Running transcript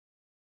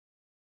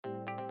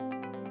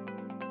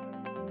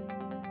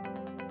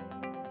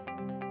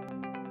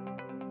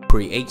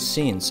Create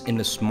scenes in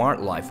the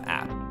Smart Life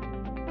app.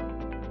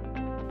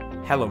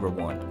 Hello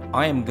everyone,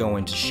 I am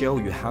going to show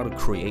you how to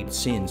create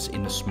scenes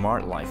in the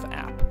Smart Life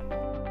app.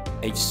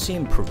 A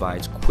scene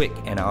provides quick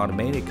and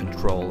automated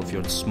control of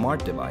your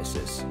smart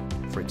devices.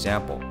 For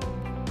example,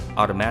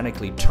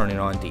 automatically turning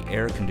on the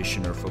air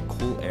conditioner for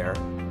cool air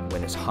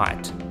when it's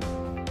hot,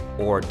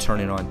 or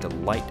turning on the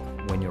light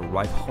when you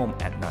arrive home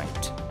at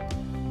night.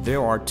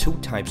 There are two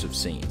types of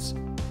scenes.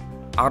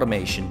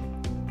 Automation.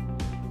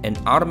 An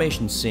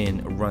automation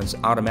scene runs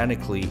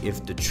automatically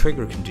if the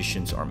trigger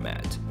conditions are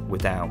met,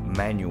 without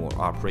manual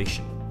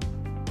operation.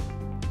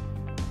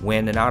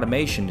 When an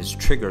automation is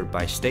triggered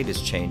by status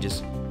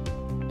changes,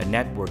 a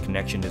network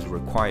connection is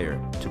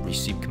required to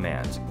receive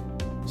commands,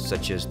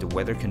 such as the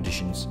weather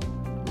conditions,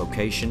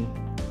 location,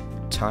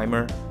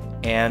 timer,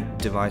 and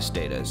device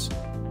status.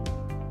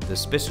 The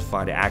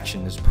specified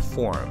action is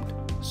performed,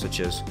 such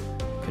as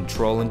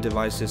controlling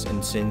devices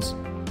and scenes,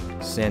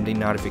 sending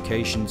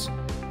notifications,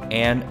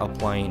 and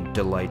applying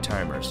delay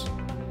timers.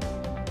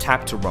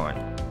 Tap to run.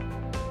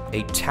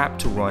 A tap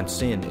to run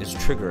scene is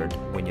triggered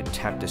when you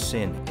tap the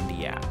scene in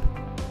the app.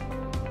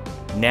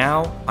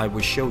 Now I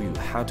will show you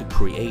how to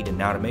create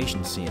an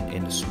automation scene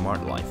in the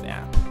Smart Life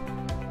app.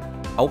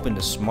 Open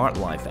the Smart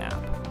Life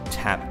app,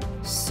 tap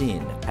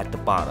Scene at the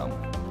bottom,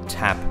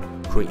 tap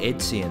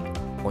Create Scene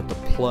or the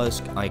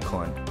plus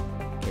icon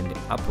in the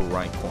upper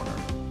right corner.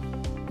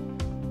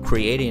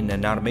 Creating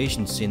an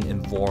automation scene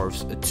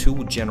involves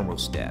two general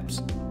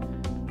steps: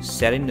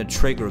 setting a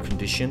trigger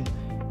condition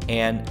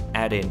and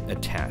adding a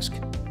task.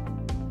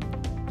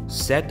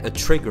 Set a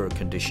trigger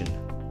condition.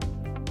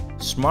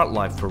 Smart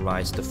Life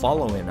provides the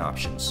following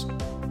options.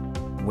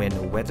 When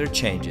the weather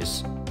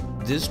changes,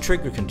 this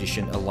trigger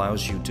condition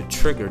allows you to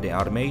trigger the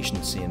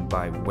automation scene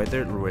by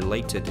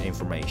weather-related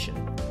information,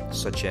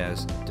 such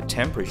as the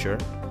temperature,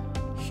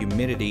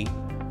 humidity,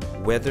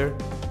 weather,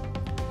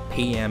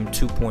 PM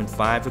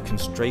 2.5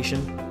 concentration,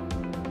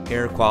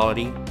 air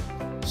quality,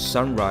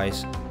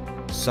 sunrise,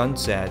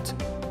 sunset,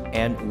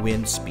 and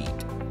wind speed.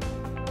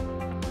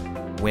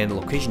 When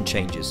location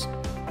changes,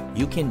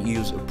 you can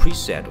use a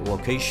preset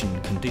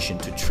location condition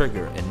to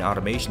trigger an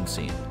automation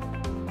scene.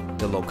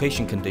 The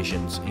location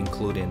conditions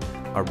including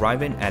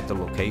arriving at the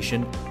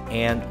location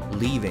and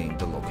leaving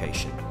the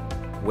location.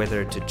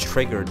 Whether to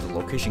trigger the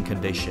location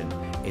condition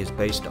is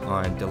based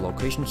on the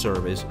location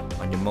service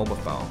on your mobile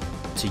phone.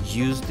 To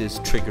use this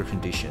trigger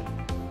condition,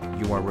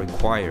 you are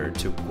required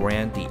to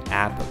grant the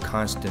app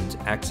constant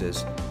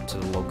access to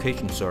the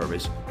location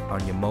service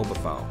on your mobile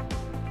phone.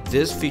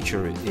 This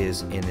feature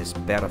is in its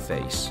beta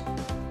phase.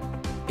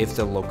 If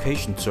the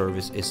location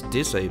service is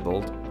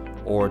disabled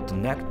or the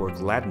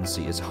network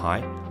latency is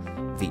high,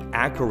 the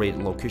accurate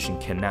location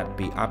cannot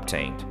be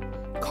obtained,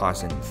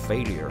 causing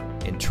failure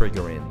in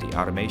triggering the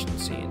automation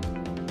scene.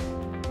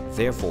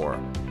 Therefore,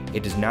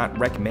 it is not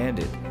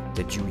recommended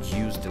that you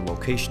use the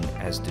location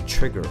as the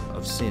trigger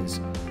of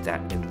scenes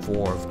that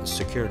involve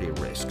security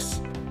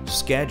risks.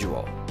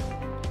 Schedule.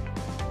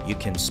 You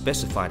can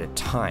specify the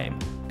time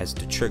as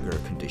the trigger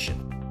condition.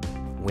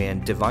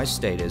 When device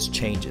status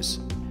changes,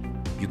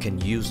 you can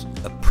use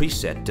a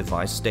preset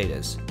device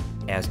status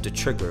as the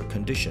trigger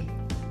condition.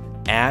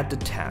 Add the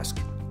task.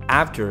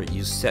 After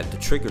you set the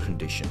trigger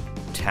condition,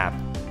 tap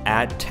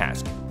Add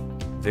Task.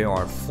 There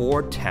are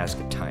 4 task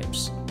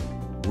types.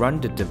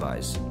 Run the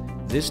device.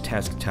 This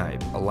task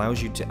type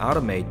allows you to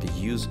automate the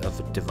use of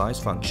a device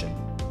function.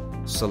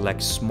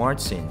 Select Smart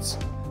Scenes.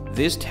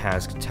 This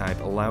task type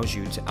allows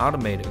you to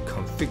automate a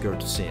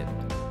configured scene.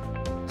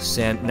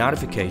 Send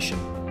Notification.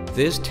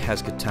 This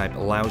task type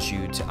allows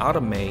you to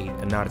automate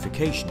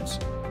notifications.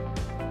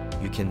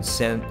 You can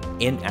send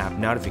in-app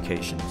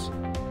notifications,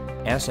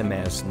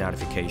 SMS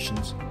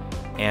notifications,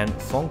 and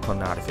phone call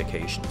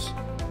notifications.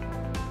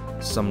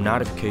 Some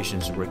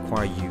notifications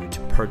require you to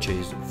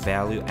purchase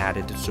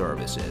value-added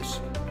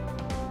services.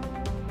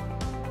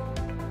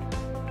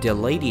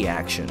 Delay the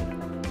action.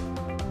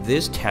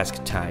 This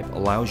task type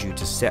allows you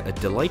to set a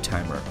delay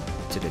timer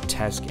to the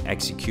task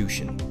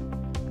execution.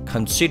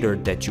 Consider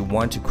that you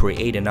want to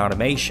create an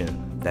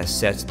automation that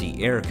sets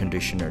the air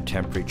conditioner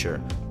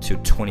temperature to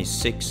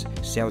 26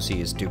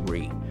 Celsius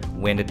degree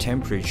when the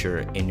temperature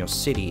in your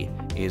city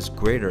is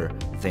greater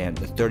than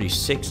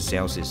 36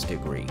 Celsius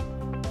degree.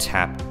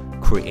 Tap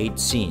Create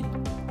Scene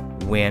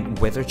when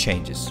weather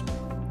changes.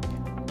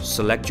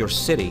 Select your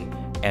city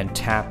and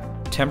tap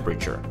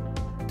Temperature,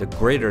 the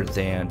greater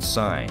than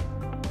sign,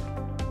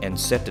 and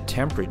set the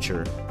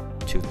temperature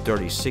to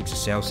 36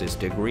 Celsius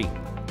degree.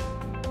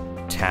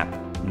 Tap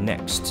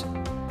Next.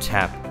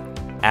 Tap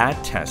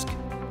Add Task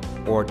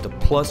or the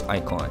plus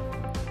icon.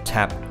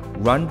 Tap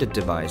Run the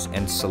device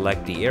and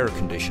select the air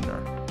conditioner.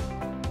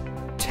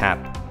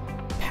 Tap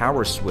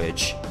Power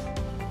Switch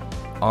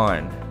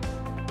on.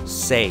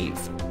 Save.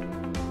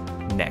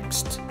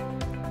 Next.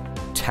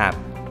 Tap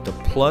the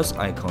plus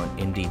icon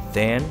in the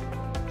Then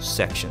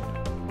section.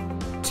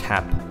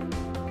 Tap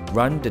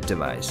Run the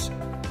device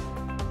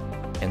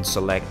and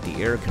select the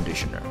air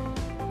conditioner.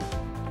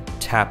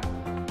 Tap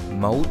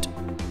Mode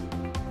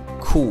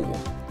Cool.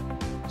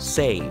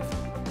 Save.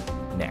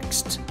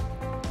 Next.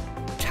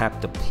 tap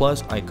the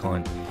plus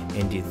icon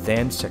in the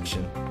Then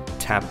section,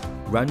 tap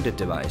Run the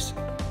device,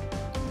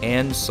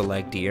 and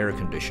select the air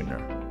conditioner.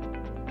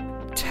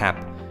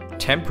 Tap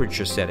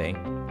Temperature Setting.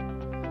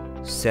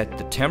 Set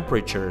the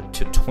temperature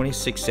to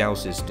 26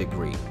 Celsius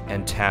degree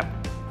and tap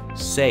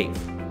Save.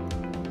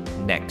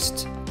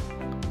 Next,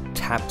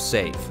 tap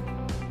Save.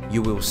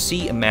 You will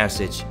see a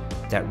message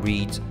that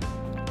reads,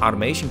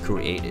 Automation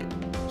created.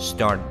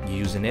 Start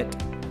using it.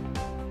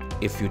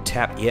 If you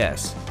tap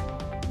Yes,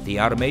 the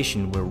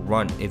automation will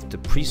run if the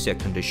preset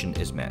condition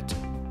is met.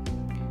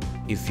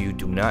 If you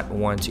do not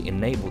want to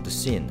enable the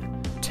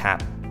scene,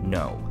 tap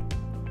No.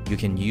 You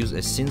can use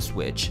a scene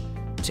switch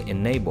to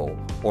enable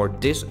or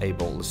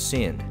disable the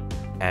scene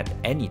at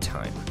any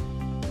time.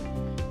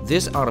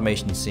 This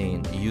automation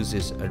scene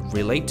uses a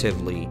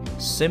relatively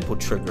simple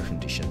trigger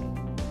condition.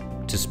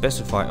 To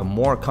specify a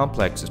more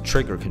complex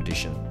trigger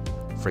condition,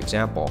 for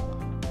example,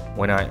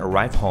 when I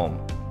arrive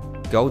home,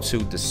 go to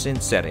the scene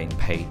setting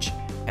page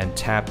and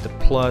tap the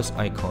plus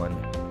icon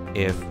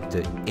if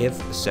the If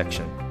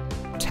section.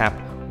 Tap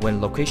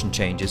When location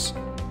changes,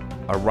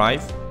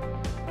 Arrive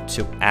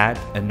to add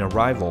an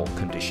arrival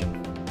condition.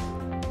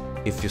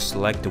 If you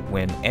select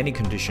when any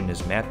condition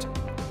is met,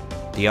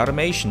 the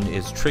automation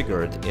is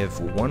triggered if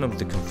one of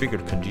the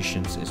configured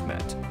conditions is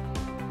met.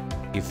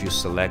 If you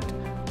select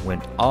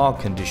when all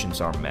conditions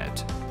are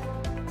met,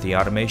 the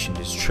automation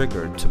is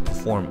triggered to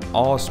perform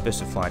all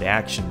specified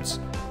actions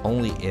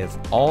only if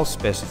all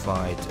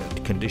specified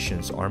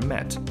conditions are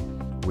met,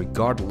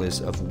 regardless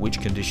of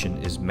which condition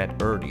is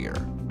met earlier.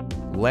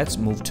 Let's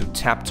move to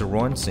Tap to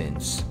Run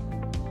scenes.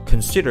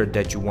 Consider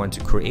that you want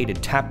to create a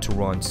Tap to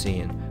Run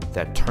scene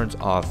that turns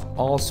off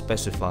all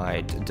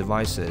specified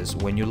devices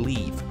when you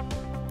leave.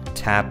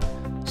 Tap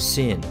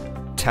Scene,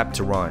 Tap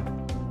to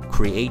Run,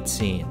 Create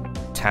Scene,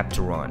 Tap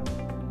to Run.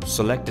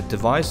 Select the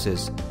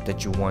devices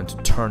that you want to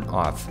turn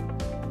off.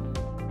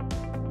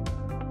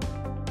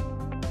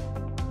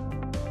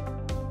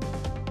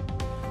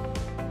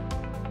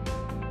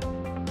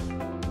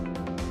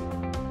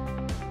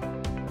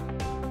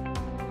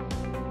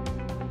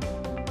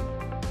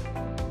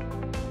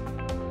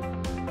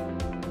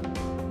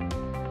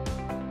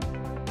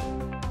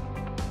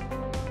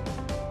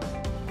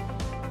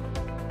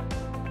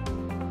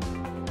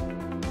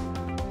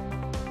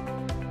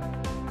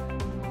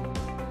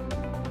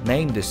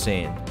 Name the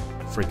scene,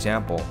 for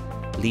example,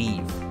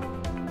 Leave,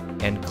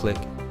 and click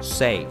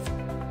Save.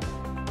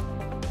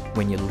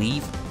 When you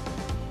leave,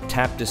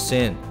 tap the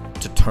scene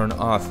to turn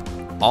off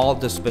all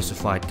the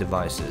specified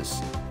devices.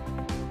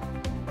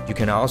 You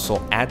can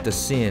also add the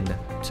scene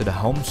to the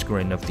home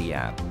screen of the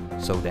app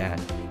so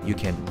that you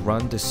can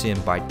run the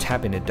scene by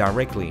tapping it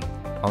directly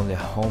on the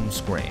home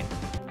screen.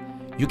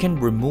 You can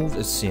remove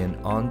a scene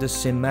on the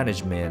scene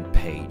management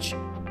page.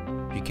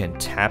 You can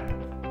tap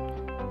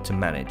to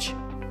manage,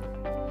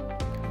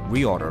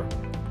 reorder,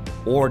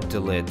 or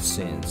delete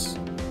scenes.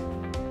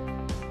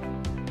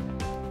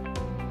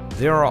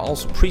 There are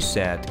also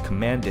preset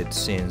commanded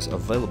scenes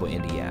available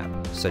in the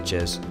app, such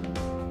as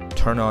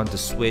turn on the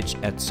switch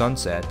at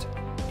sunset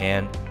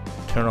and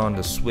turn on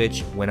the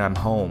switch when I'm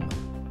home.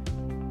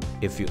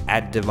 If you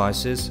add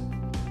devices,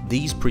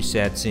 these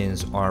preset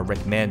scenes are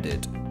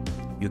recommended.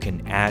 You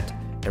can add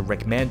a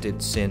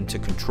recommended scene to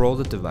control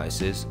the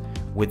devices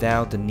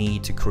without the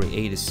need to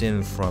create a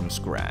scene from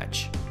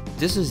scratch.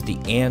 This is the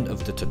end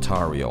of the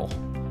tutorial.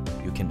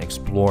 You can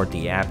explore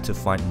the app to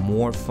find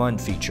more fun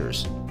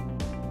features.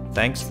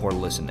 Thanks for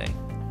listening.